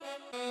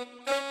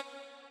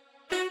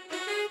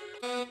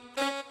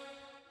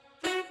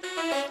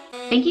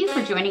Thank you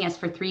for joining us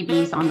for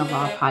 3Bs on the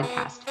Law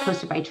podcast,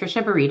 hosted by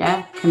Trisha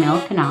Barita,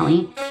 Camille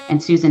Canali,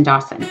 and Susan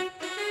Dawson.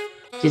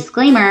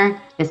 Disclaimer,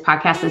 this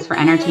podcast is for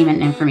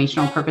entertainment and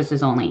informational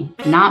purposes only,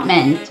 not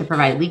meant to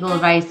provide legal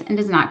advice, and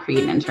does not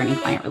create an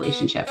attorney-client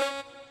relationship.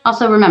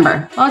 Also,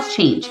 remember, laws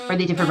change or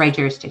they differ by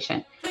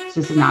jurisdiction,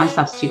 so this is not a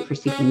substitute for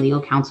seeking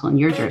legal counsel in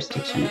your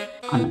jurisdiction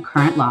on the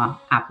current law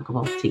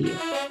applicable to you.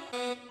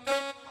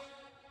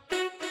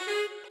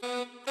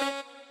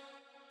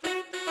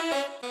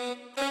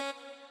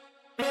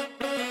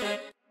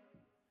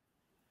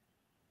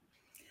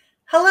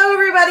 Hello,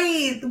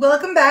 everybody.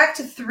 Welcome back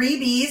to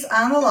 3Bs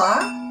on the Law.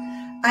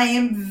 I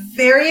am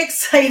very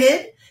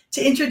excited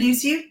to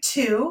introduce you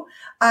to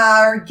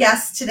our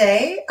guest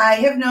today. I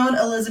have known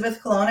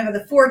Elizabeth Colon. I've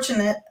been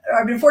fortunate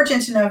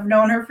to have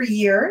known her for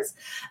years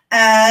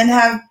and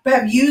have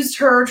used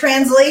her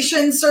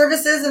translation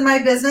services in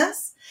my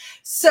business.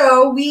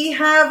 So we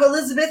have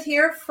Elizabeth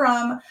here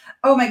from,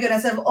 oh my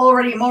goodness, I'm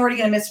already going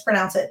to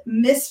mispronounce it.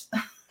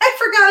 I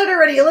forgot it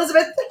already.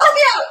 Elizabeth, help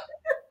me out.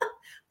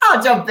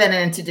 I'll jump in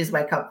and introduce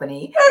my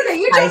company. Okay,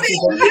 you jump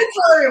in. You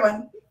tell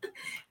everyone.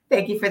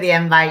 Thank you for the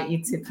invite,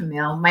 you too,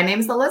 Camille. My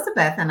name is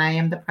Elizabeth, and I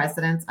am the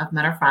president of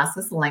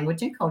Metaphrasis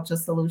Language and Culture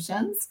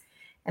Solutions,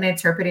 an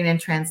interpreting and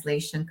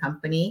translation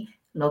company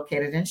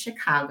located in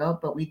Chicago,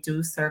 but we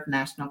do serve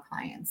national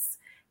clients.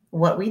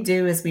 What we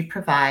do is we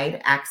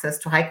provide access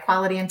to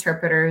high-quality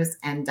interpreters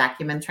and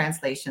document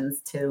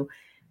translations to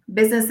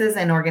businesses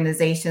and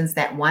organizations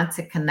that want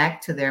to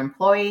connect to their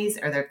employees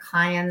or their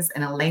clients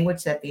in a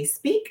language that they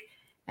speak.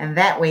 And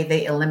that way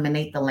they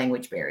eliminate the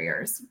language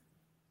barriers.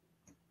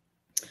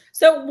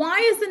 So why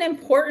is it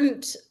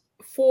important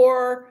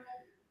for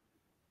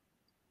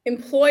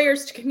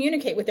employers to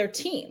communicate with their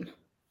team?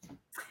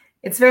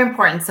 It's very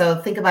important.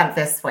 So think about it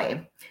this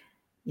way.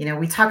 You know,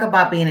 we talk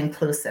about being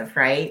inclusive,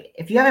 right?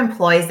 If you have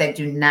employees that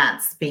do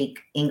not speak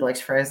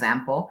English, for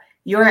example,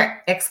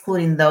 you're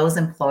excluding those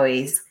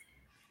employees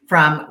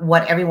from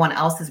what everyone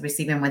else is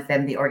receiving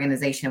within the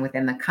organization,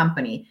 within the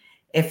company.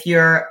 If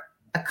you're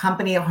a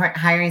company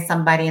hiring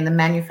somebody in the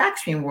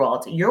manufacturing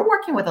world, you're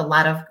working with a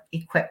lot of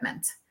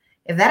equipment.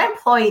 If that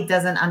employee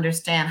doesn't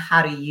understand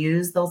how to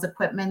use those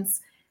equipments,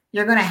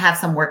 you're going to have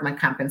some workman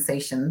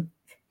compensation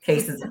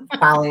cases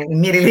following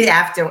immediately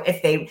after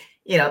if they,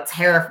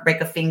 tear or break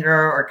a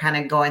finger or kind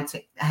of go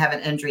into have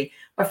an injury.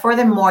 But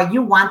furthermore,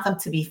 you want them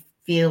to be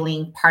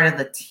feeling part of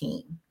the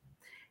team.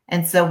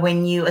 And so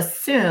when you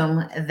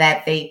assume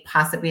that they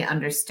possibly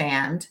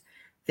understand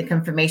the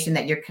information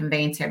that you're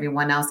conveying to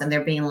everyone else and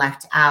they're being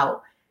left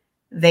out,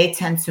 they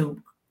tend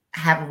to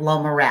have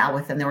low morale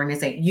within the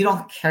organization. You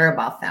don't care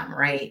about them,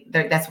 right?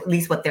 That's at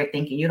least what they're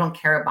thinking. You don't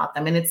care about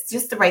them. And it's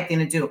just the right thing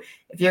to do.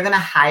 If you're going to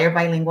hire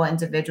bilingual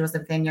individuals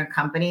within your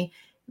company,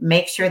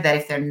 make sure that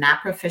if they're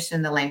not proficient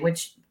in the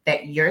language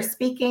that you're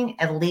speaking,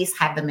 at least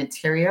have the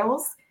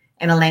materials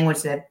in a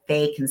language that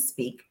they can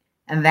speak.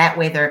 And that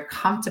way they're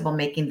comfortable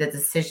making the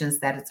decisions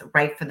that it's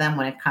right for them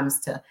when it comes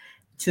to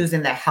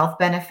choosing their health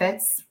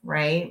benefits,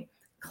 right?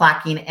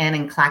 Clocking in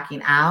and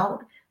clocking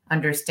out,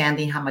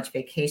 understanding how much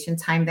vacation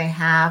time they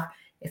have,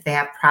 if they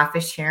have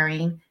profit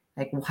sharing,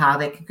 like how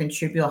they can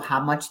contribute or how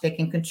much they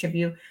can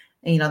contribute.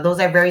 And, those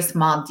are very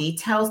small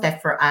details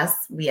that for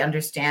us, we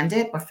understand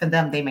it, but for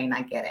them, they may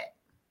not get it.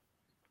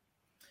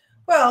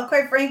 Well,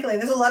 quite frankly,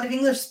 there's a lot of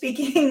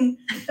English-speaking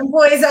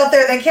employees out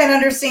there that can't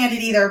understand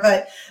it either.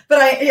 But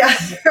right.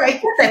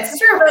 That's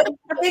true.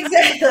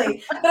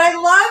 Exactly. But I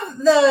love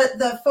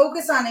the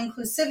focus on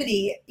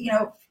inclusivity.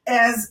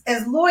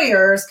 As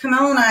lawyers,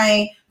 Camille and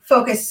I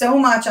focus so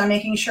much on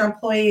making sure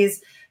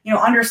employees,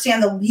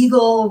 understand the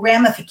legal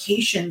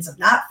ramifications of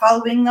not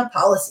following a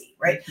policy,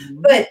 right?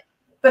 Mm-hmm.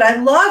 But I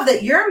love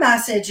that your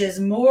message is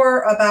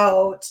more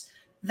about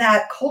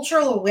that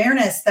cultural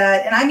awareness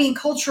and I mean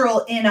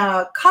cultural in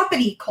a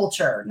company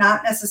culture,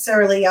 not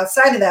necessarily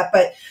outside of that,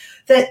 but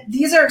that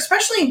these are,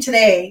 especially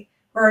today,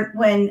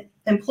 when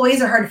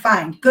employees are hard to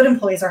find, good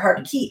employees are hard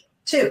to keep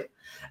too,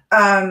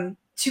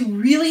 to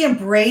really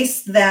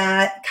embrace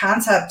that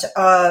concept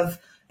of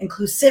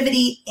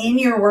inclusivity in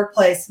your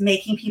workplace,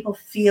 making people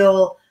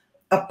feel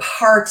a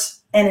part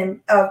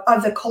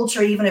of the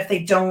culture, even if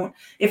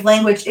if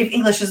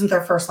English isn't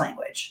their first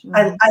language.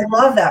 Mm-hmm. I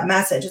love that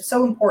message. It's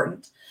so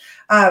important.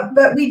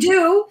 But we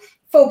do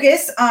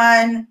focus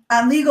on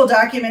legal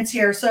documents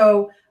here.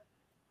 So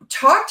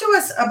talk to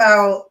us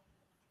about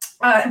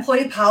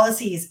employee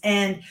policies,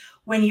 and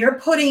when you're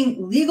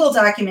putting legal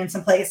documents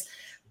in place,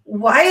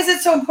 why is it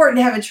so important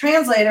to have a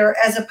translator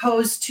as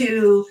opposed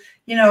to,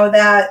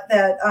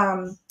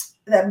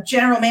 that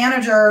general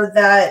manager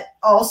that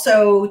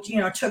also,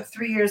 took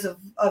 3 years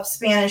of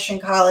Spanish in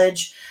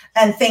college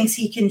and thinks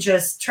he can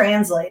just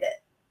translate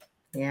it?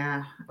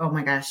 Yeah. Oh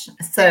my gosh.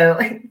 So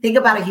think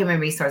about a human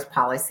resource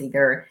policy.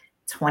 They're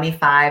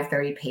 25,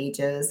 30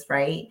 pages,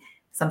 right?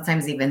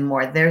 Sometimes even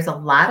more. There's a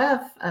lot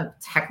of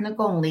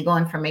technical and legal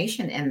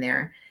information in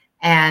there.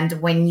 And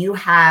when you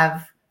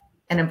have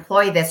an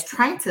employee that's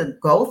trying to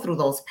go through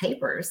those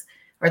papers,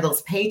 or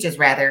those pages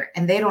rather,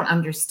 and they don't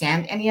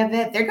understand any of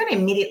it, they're going to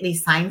immediately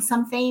sign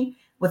something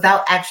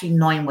without actually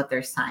knowing what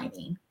they're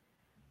signing.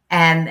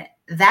 And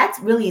that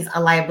really is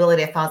a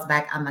liability that falls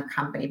back on the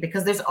company,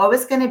 because there's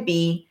always going to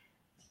be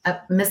a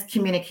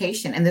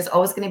miscommunication, and there's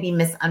always going to be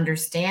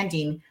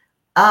misunderstanding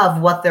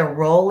of what their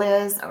role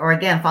is, or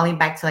again, falling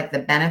back to like the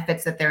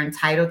benefits that they're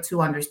entitled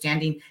to,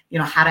 understanding,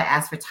 how to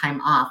ask for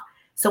time off.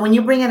 So when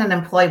you bring in an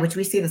employee, which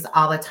we see this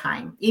all the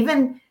time,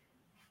 even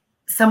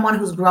someone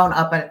who's grown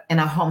up in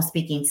a home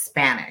speaking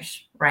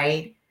Spanish,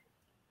 right?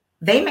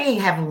 They may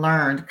have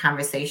learned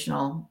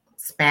conversational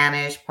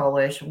Spanish,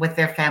 Polish with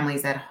their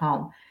families at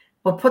home,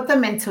 but put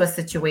them into a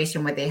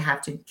situation where they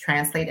have to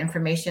translate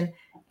information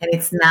and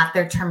it's not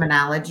their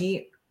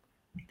terminology,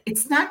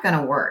 it's not going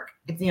to work.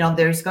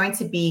 There's going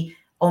to be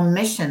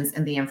omissions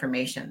in the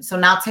information. So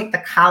now take the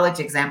college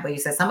example. You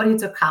said somebody who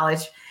took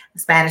college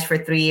Spanish for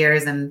 3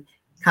 years and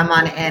come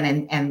on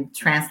in and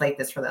translate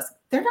this for us.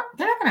 They're not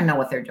going to know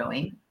what they're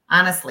doing.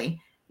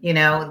 Honestly,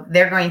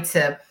 they're going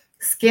to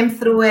skim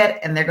through it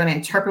and they're going to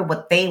interpret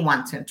what they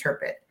want to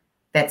interpret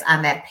that's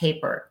on that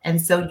paper. And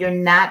so you're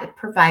not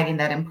providing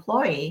that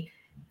employee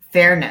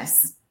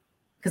fairness,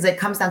 because it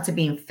comes down to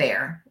being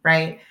fair,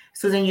 right?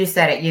 Susan, you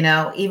said it,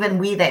 even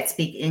we that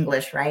speak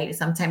English, right?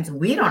 Sometimes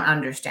we don't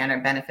understand our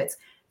benefits.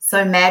 So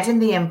imagine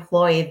the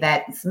employee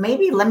that's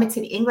maybe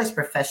limited English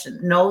profession,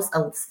 knows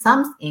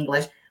some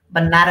English,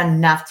 but not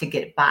enough to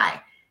get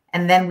by.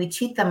 And then we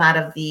cheat them out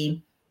of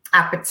the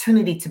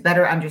opportunity to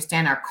better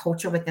understand our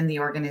culture within the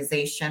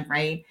organization,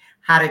 right?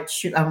 How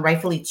to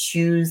rightfully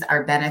choose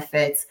our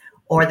benefits,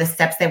 or the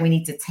steps that we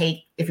need to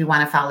take if we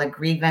want to file a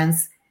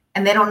grievance.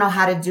 And they don't know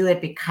how to do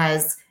it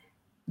because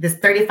this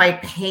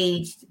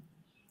 35-page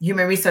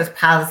human resource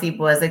policy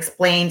was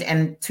explained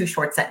in 2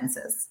 short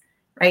sentences,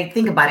 right?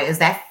 Think about it. Is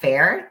that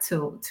fair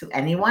to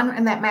anyone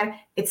in that matter?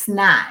 It's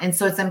not. And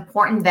so it's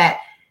important that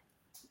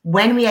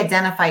when we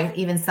identify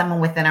even someone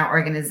within our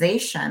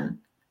organization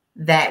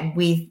that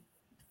we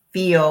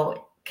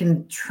feel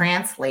can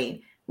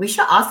translate, we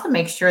should also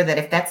make sure that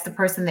if that's the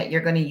person that you're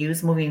going to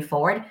use moving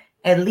forward,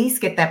 at least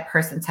get that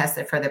person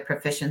tested for their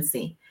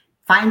proficiency.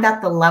 Find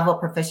out the level of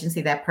proficiency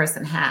that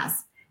person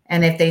has.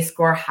 And if they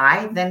score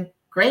high, then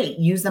great,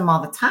 use them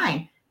all the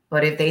time.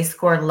 But if they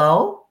score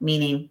low,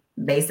 meaning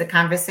basic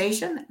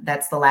conversation,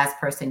 that's the last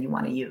person you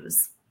want to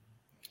use.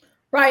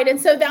 Right.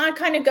 And so that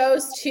kind of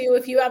goes to,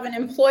 if you have an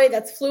employee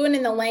that's fluent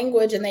in the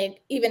language and they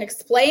even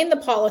explain the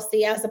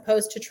policy as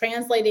opposed to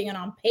translating it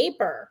on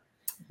paper.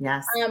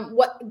 Yes.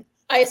 What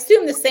I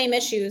assume the same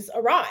issues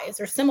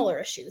arise, or similar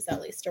issues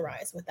at least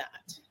arise with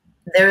that.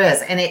 There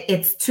is. And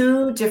it's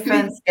 2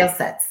 different skill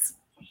sets.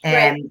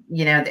 And,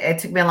 right. It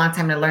took me a long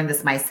time to learn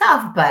this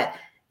myself, but,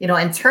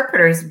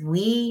 interpreters,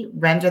 we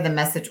render the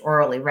message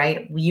orally,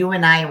 right? You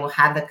and I will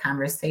have the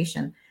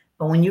conversation.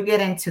 But when you get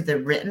into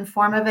the written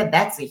form of it,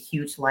 that's a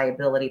huge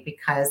liability,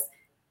 because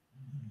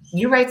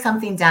you write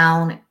something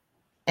down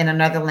in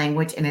another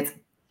language and it's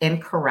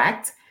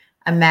incorrect.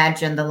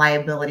 Imagine the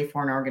liability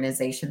for an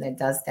organization that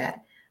does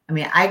that. I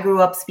mean, I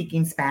grew up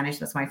speaking Spanish.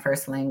 That's my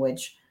first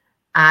language.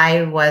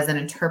 I was an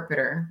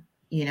interpreter,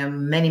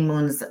 many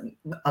moons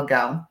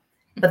ago.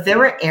 But there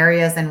were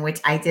areas in which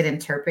I did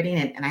interpreting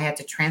and I had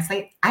to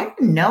translate. I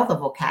didn't know the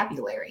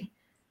vocabulary.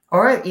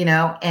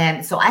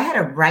 And so I had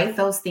to write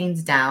those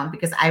things down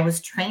because I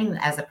was trained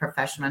as a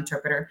professional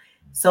interpreter.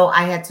 So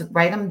I had to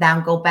write them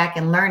down, go back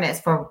and learn it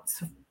for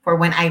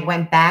when I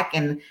went back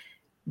and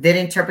did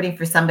interpreting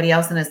for somebody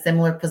else in a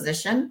similar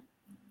position.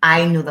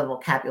 I knew the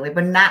vocabulary,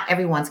 but not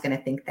everyone's going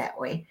to think that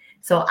way.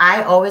 So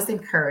I always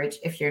encourage,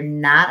 if you're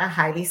not a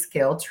highly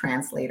skilled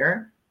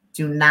translator,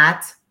 do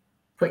not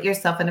put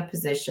yourself in a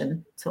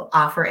position to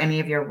offer any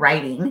of your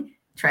writing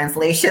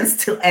translations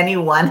to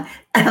anyone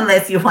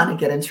unless you want to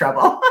get in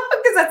trouble.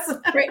 Because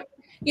that's right.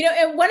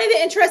 And one of the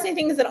interesting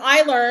things that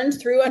I learned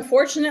through,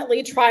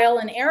 unfortunately, trial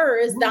and error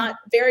is that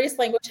various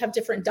languages have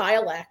different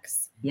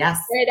dialects. Yes.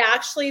 And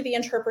actually, the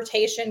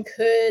interpretation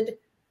could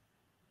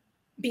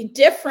be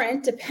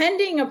different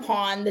depending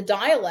upon the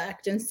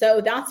dialect. And so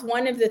that's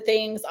one of the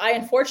things I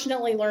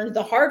unfortunately learned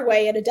the hard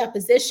way at a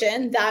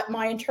deposition, that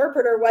my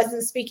interpreter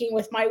wasn't speaking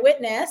with my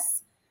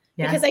witness.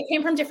 Because I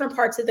came from different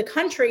parts of the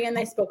country and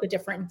they spoke a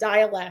different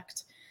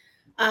dialect.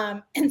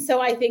 And so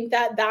I think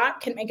that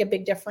can make a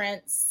big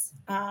difference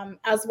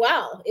as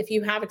well.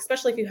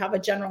 Especially if you have a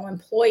general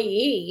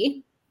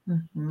employee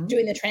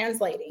doing the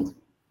translating.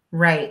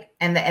 Right.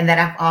 And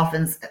that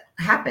often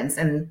happens.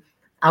 And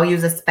I'll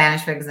use a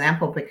Spanish, for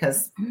example,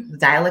 because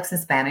dialects in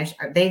Spanish,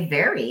 they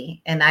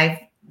vary. And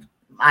I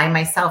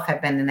myself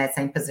have been in that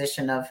same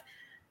position of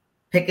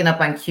picking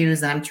up on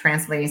cues and I'm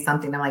translating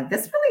something. I'm like,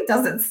 this really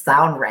doesn't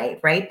sound right.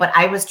 Right. But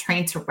I was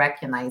trained to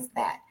recognize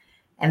that.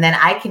 And then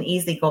I can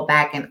easily go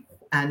back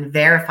and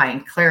verify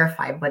and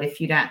clarify. But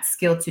if you're not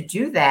skilled to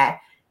do that,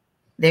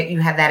 you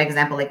have that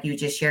example like you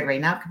just shared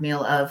right now,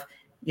 Camille, of,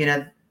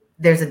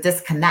 there's a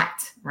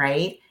disconnect,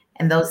 right?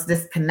 And those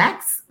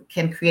disconnects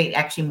can create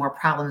actually more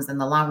problems in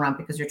the long run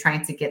because you're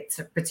trying to get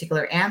to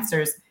particular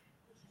answers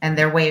and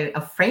their way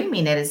of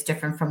framing it is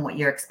different from what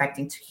you're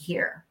expecting to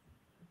hear.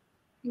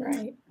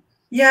 Right.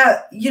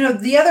 Yeah,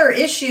 the other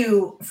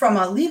issue from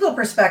a legal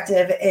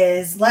perspective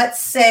is,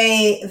 let's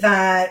say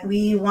that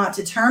we want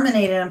to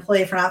terminate an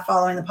employee for not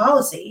following the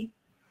policy,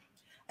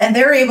 and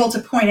they're able to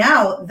point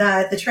out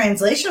that the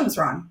translation was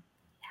wrong,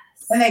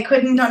 and they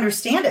couldn't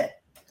understand it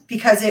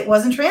because it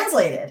wasn't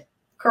translated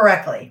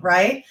correctly,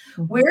 right?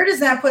 Mm-hmm. Where does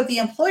that put the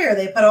employer?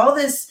 They put all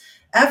this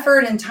effort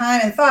and time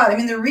and thought. I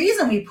mean, the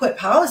reason we put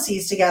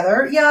policies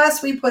together,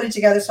 yes, we put it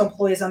together so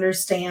employees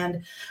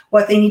understand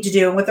what they need to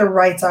do and what their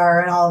rights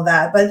are and all of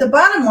that. But the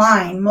bottom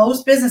line,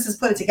 most businesses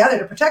put it together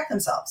to protect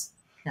themselves,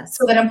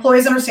 so that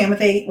employees understand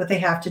what they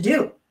have to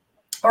do,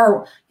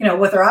 or,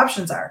 what their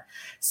options are.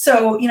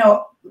 So,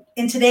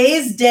 in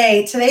today's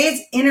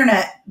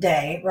internet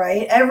day,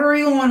 right?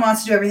 Everyone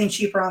wants to do everything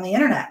cheaper on the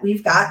internet.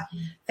 We've got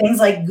things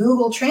like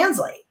Google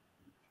Translate,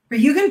 where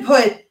you can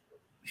put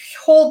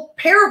whole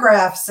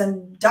paragraphs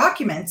and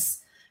documents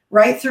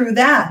right through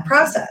that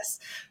process.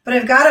 But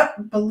I've got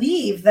to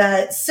believe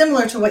that,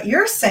 similar to what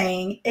you're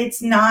saying,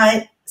 it's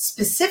not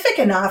specific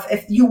enough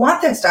if you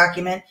want this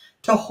document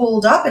to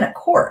hold up in a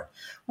court.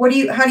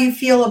 How do you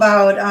feel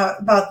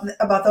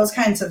about those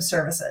kinds of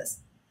services?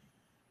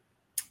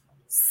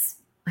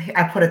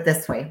 I put it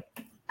this way.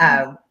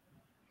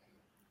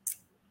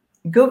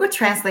 Google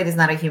Translate is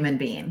not a human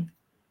being,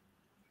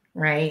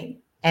 right?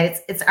 And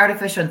it's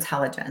artificial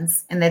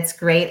intelligence, and that's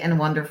great and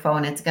wonderful,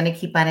 and it's going to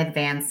keep on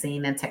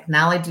advancing, and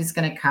technology is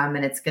going to come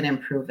and it's going to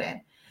improve it,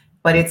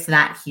 but it's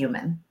not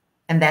human.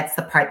 And that's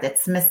the part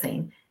that's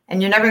missing.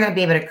 And you're never going to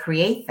be able to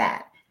create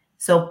that.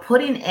 So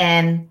putting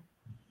in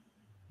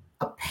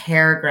a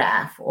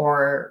paragraph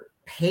or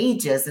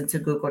pages into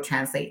Google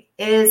Translate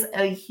is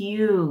a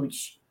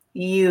huge,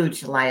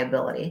 huge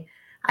liability.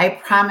 I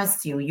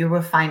promise you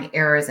will find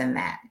errors in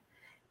that.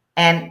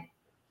 And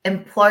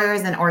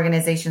employers and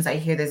organizations, I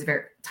hear this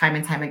time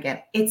and time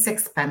again, it's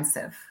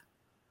expensive.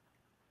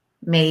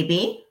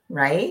 Maybe,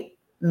 right?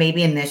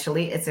 Maybe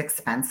initially it's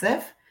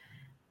expensive,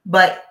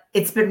 but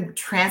it's been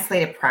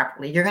translated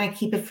properly. You're going to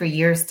keep it for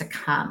years to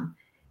come.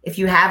 If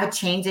you have a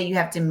change that you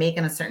have to make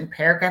in a certain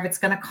paragraph, it's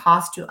going to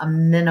cost you a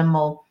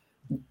minimal,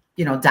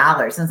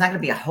 dollars. And it's not going to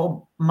be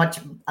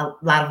a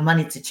lot of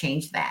money to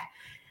change that.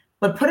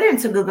 But put it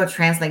into Google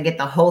Translate and get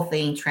the whole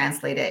thing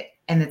translated,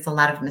 and it's a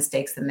lot of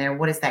mistakes in there.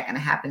 What is that going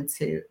to happen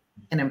to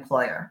an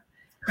employer?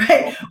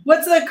 Right.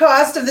 What's the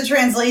cost of the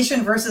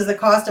translation versus the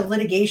cost of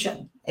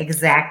litigation?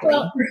 Exactly.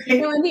 Well,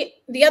 and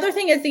the other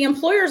thing is, the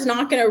employer is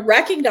not going to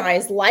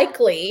recognize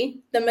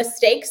likely the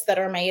mistakes that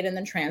are made in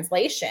the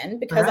translation,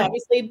 because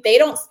obviously they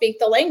don't speak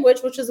the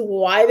language, which is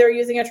why they're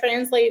using a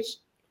translation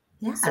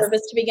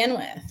service to begin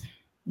with.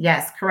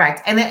 Yes,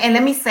 correct. And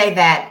let me say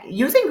that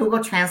using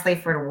Google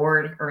Translate for a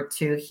word or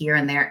two here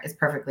and there is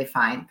perfectly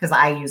fine, because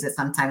I use it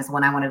sometimes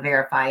when I want to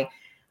verify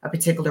a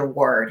particular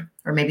word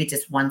or maybe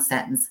just one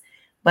sentence.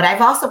 But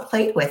I've also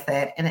played with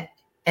it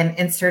and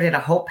inserted a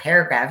whole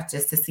paragraph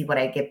just to see what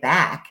I get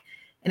back.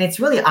 And it's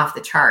really off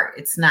the chart.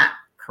 It's not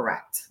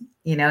correct.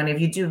 And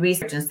if you do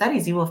research and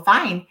studies, you will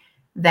find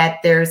that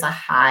there's a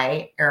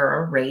high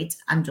error rate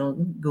on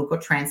doing Google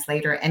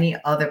Translate or any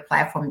other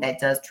platform that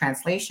does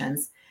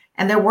translations.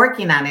 And they're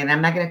working on it.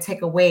 I'm not going to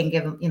take away and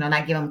give them,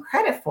 not give them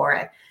credit for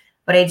it.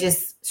 But I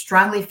just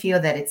strongly feel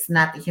that it's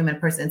not the human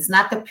person. It's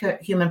not the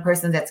human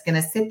person that's going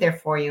to sit there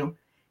for you,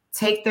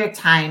 take their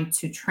time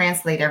to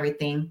translate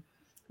everything,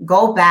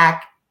 go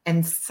back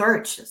and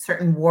search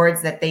certain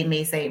words that they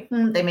may say,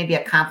 they may be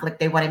a conflict.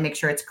 They want to make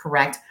sure it's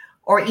correct.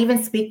 Or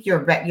even speak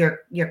your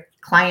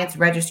clients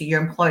register,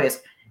 your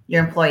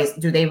employees.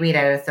 Do they read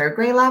at a third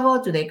grade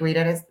level? Do they read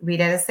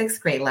at a sixth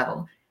grade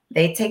level?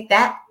 They take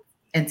that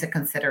into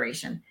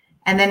consideration.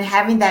 And then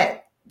having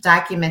that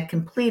document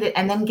completed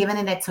and then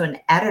giving it to an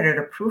editor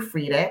to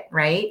proofread it,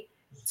 right?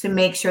 To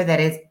make sure that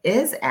it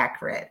is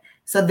accurate.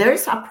 So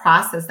there's a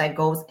process that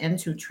goes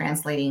into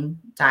translating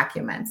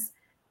documents.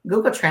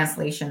 Google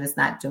Translation is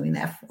not doing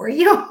that for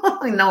you.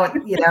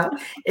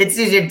 It's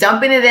just you're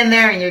dumping it in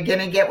there and you're going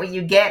to get what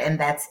you get, and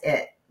that's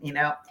it,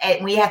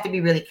 and we have to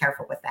be really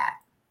careful with that.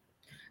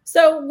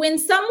 So when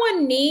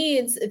someone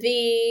needs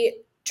the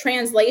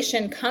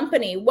translation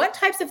company, what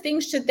types of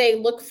things should they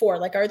look for?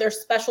 Like, are there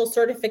special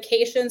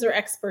certifications or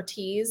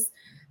expertise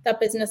that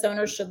business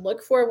owners should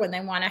look for when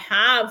they want to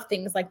have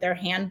things like their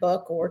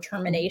handbook or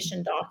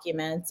termination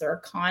documents or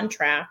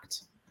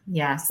contract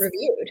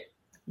reviewed?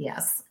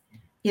 Yes.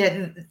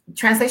 Yeah,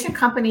 translation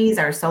companies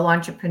are sole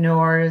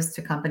entrepreneurs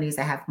to companies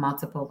that have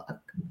multiple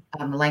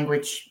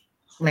language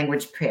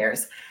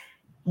pairs.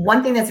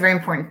 One thing that's very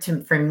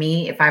important for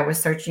me, if I was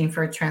searching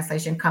for a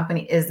translation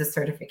company, is the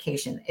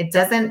certification.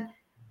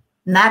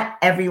 Not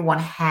everyone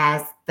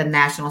has the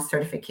national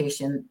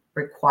certification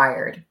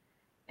required,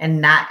 and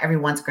not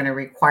everyone's going to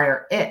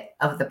require it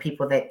of the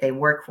people that they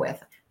work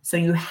with. So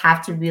you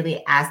have to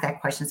really ask that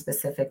question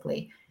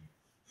specifically.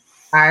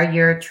 Are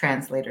your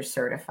translators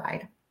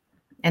certified?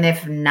 And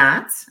if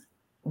not,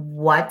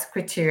 what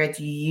criteria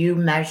do you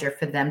measure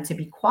for them to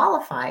be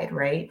qualified,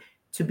 right,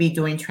 to be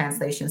doing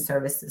translation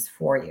services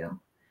for you?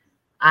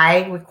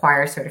 I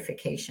require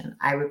certification.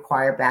 I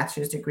require a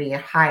bachelor's degree or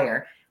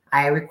higher.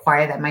 I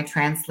require that my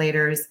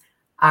translators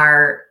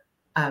are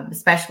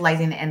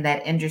specializing in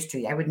that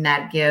industry. I would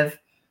not give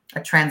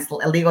a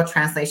legal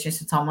translation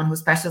to someone who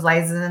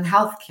specializes in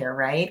healthcare,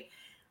 right?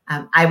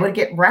 I would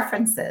get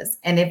references.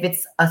 And if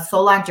it's a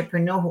sole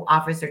entrepreneur who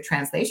offers their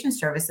translation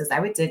services,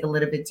 I would dig a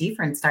little bit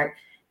deeper and start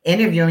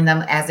interviewing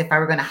them as if I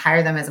were going to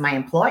hire them as my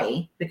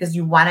employee, because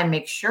you want to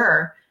make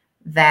sure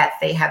that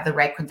they have the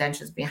right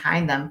credentials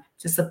behind them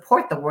to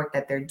support the work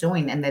that they're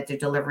doing and that they're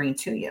delivering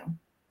to you.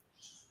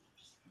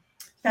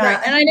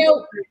 Right. And I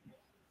know,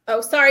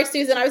 oh, sorry,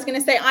 Susan, I was going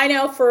to say, I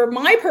know for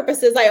my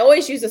purposes, I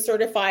always use a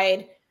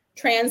certified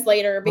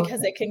translator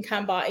because it can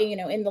come by,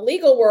 in the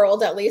legal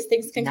world, at least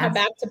things can come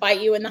back to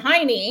bite you in the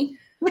hiney.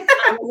 We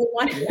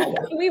want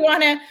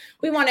to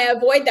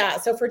avoid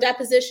that. So for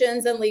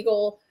depositions and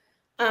legal,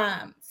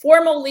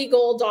 formal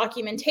legal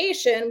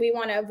documentation, we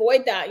want to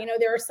avoid that.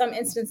 There are some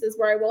instances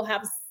where I will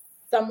have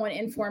someone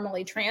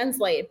informally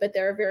translate, but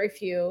there are very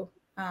few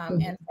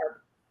and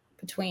far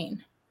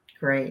between.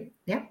 Great.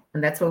 Yeah.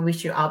 And that's what we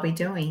should all be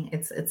doing.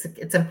 It's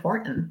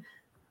important.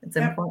 It's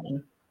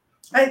important.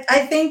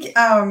 I think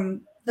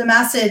the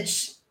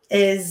message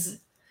is,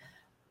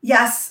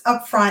 yes,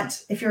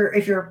 upfront. If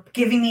you're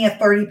giving me a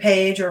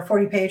 30-page or a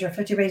 40-page or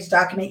 50-page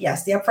document,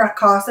 yes, the upfront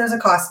cost, there's a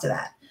cost to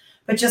that.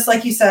 But just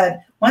like you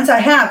said, once I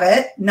have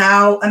it,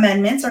 now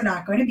amendments are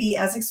not going to be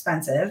as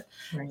expensive.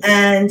 Right.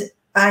 And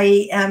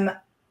I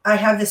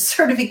have this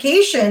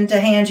certification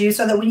to hand you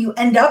so that when you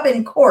end up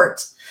in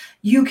court,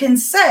 you can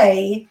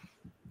say,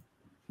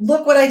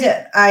 look what I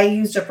did. I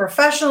used a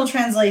professional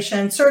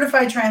translation,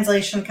 certified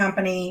translation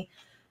company.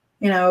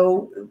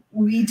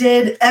 We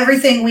did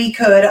everything we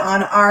could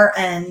on our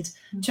end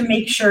to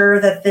make sure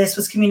that this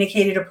was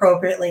communicated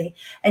appropriately.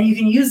 And you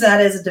can use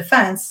that as a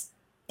defense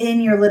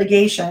in your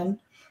litigation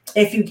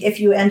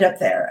if you end up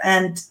there.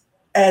 And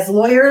as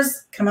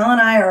lawyers, Camille and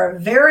I are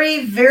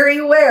very, very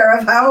aware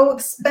of how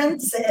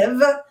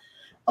expensive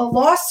a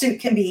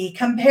lawsuit can be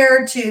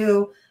compared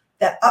to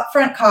the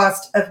upfront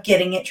cost of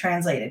getting it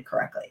translated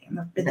correctly.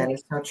 That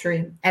is so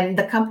true. And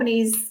the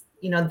companies,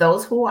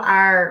 those who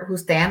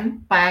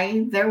stand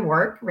by their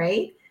work,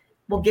 right,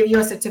 will give you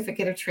a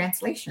certificate of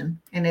translation,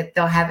 and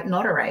they'll have it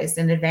notarized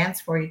in advance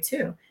for you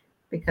too,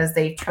 because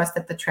they trust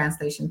that the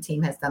translation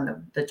team has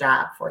done the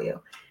job for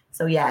you.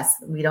 So yes,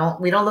 we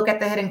don't look at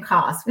the hidden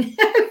costs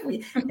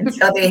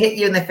until they hit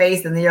you in the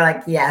face, and then you're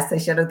like, yes, I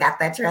should have got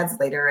that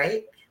translator,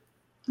 right?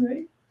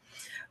 Right.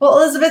 Well,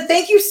 Elizabeth,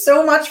 thank you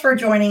so much for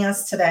joining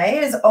us today.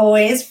 It is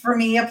always, for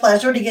me, a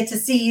pleasure to get to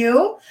see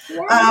you.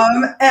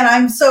 Yeah. And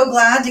I'm so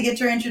glad to get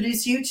to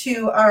introduce you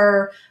to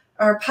our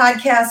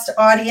podcast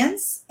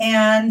audience.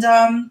 And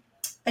I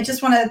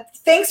just want to,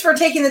 thanks for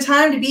taking the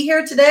time to be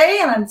here today.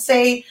 And I'd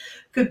say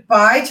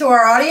goodbye to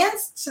our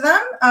audience, to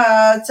them,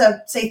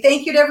 to say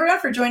thank you to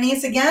everyone for joining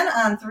us again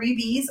on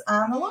 3Bs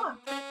on the Law.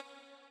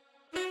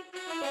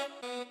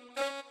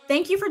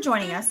 Thank you for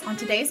joining us on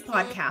today's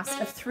podcast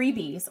of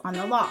 3Bs on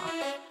the Law.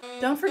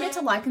 Don't forget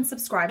to like and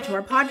subscribe to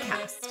our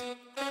podcast.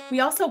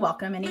 We also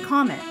welcome any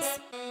comments.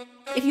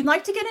 If you'd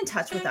like to get in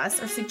touch with us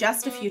or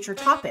suggest a future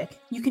topic,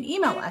 you can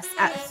email us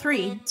at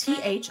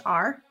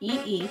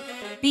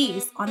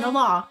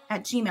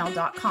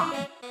 3THREEBsonthelaw@gmail.com.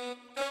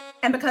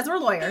 And because we're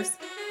lawyers,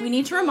 we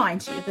need to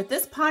remind you that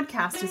this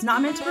podcast is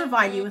not meant to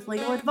provide you with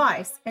legal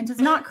advice and does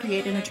not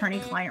create an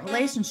attorney-client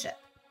relationship.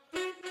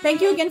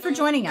 Thank you again for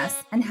joining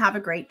us, and have a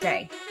great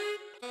day.